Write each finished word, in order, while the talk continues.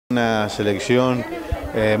una selección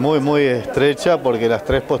muy estrecha, porque las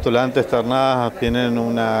tres postulantes ternadas tienen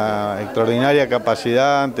una extraordinaria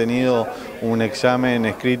capacidad, han tenido un examen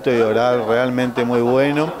escrito y oral realmente muy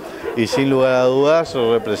bueno y sin lugar a dudas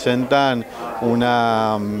representan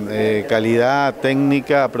una calidad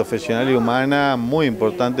técnica, profesional y humana muy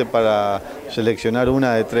importante para seleccionar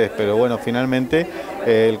una de tres. Pero bueno, finalmente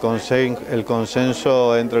el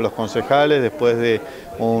consenso entre los concejales, después de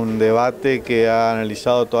un debate que ha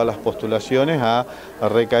analizado todas las postulaciones, ha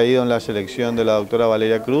recaído en la selección de la doctora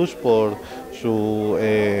Valeria CRUZ por su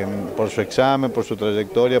examen, por su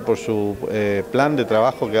trayectoria, por su plan de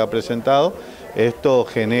trabajo que ha presentado. Esto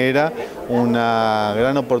genera una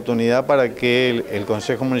gran oportunidad para que el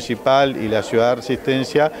Consejo Municipal y la Ciudad de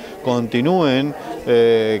Resistencia continúen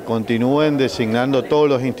designando todos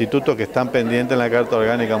los institutos que están pendientes en la Carta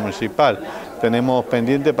Orgánica Municipal. Tenemos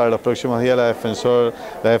pendiente para los próximos días la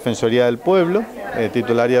Defensoría del Pueblo,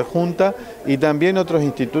 titular y adjunta, y también otros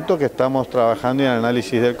institutos que estamos trabajando en el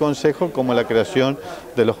análisis del Consejo, como la creación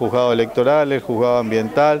de los juzgados electorales, el juzgado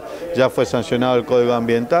ambiental. Ya fue sancionado el Código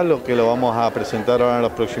Ambiental, lo que lo vamos a presentar ahora en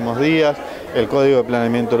los próximos días, el Código de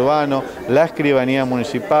Planeamiento Urbano, la Escribanía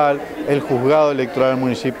Municipal, el Juzgado Electoral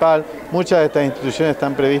Municipal. Muchas de estas instituciones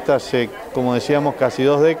están previstas hace, como decíamos, casi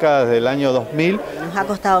 2 décadas, desde el año 2000. Nos ha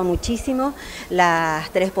costado muchísimo. Las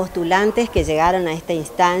tres postulantes que llegaron a esta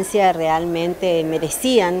instancia realmente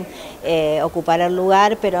merecían ocupar el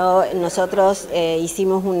lugar, pero nosotros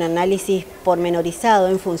hicimos un análisis pormenorizado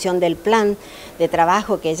en función del plan de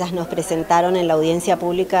trabajo que ellas nos presentaron en la audiencia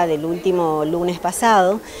pública del último lunes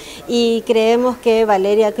pasado, y creemos que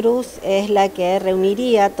Valeria CRUZ es la que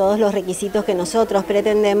reuniría todos los requisitos que nosotros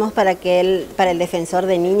pretendemos para el defensor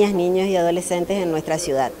de niñas, niños y adolescentes en nuestra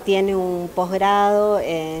ciudad. Tiene un posgrado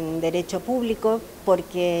en Derecho Público,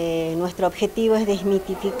 porque nuestro objetivo es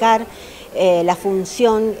desmitificar la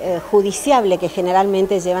función judiciable que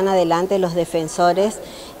generalmente llevan adelante los defensores,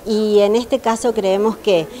 y en este caso creemos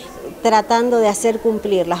que tratando de hacer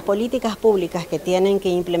cumplir las políticas públicas que tienen que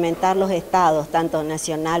implementar los estados, tanto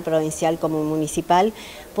nacional, provincial como municipal,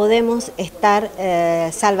 podemos estar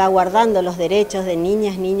salvaguardando los derechos de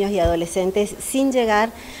niñas, niños y adolescentes sin llegar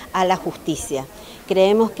a la justicia.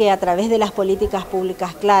 Creemos que a través de las políticas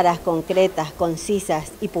públicas claras, concretas,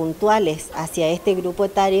 concisas y puntuales hacia este grupo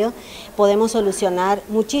etario, podemos solucionar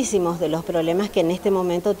muchísimos de los problemas que en este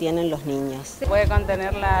momento tienen los niños. ¿Puede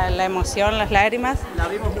contener la emoción, las lágrimas? La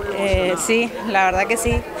vimos muy emocionada. Sí, la verdad que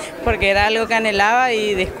sí, porque era algo que anhelaba,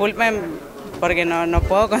 y disculpen porque no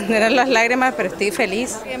puedo contener las lágrimas, pero estoy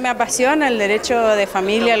feliz. Me apasiona el derecho de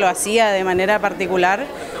familia, lo hacía de manera particular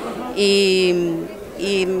y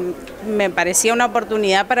me parecía una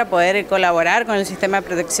oportunidad para poder colaborar con el sistema de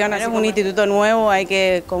protección. Es un instituto nuevo, hay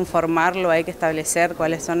que conformarlo, hay que establecer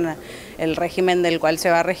cuáles son el régimen del cual se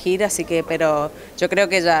va a regir, así que, pero yo creo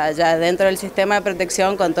que ya dentro del sistema de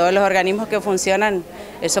protección, con todos los organismos que funcionan,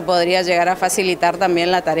 eso podría llegar a facilitar también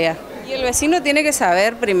la tarea. Y el vecino tiene que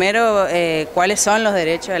saber primero cuáles son los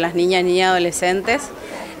derechos de las niñas, niñas y adolescentes,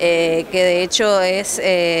 que de hecho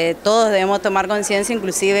todos debemos tomar conciencia,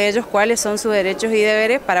 inclusive ellos, cuáles son sus derechos y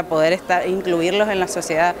deberes para poder incluirlos en la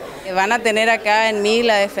sociedad. Van a tener acá en mí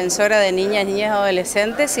la defensora de niñas, niñas y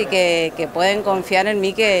adolescentes, y que pueden confiar en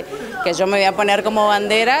mí, que yo me voy a poner como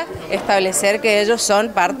bandera establecer que ellos son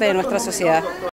parte de nuestra sociedad.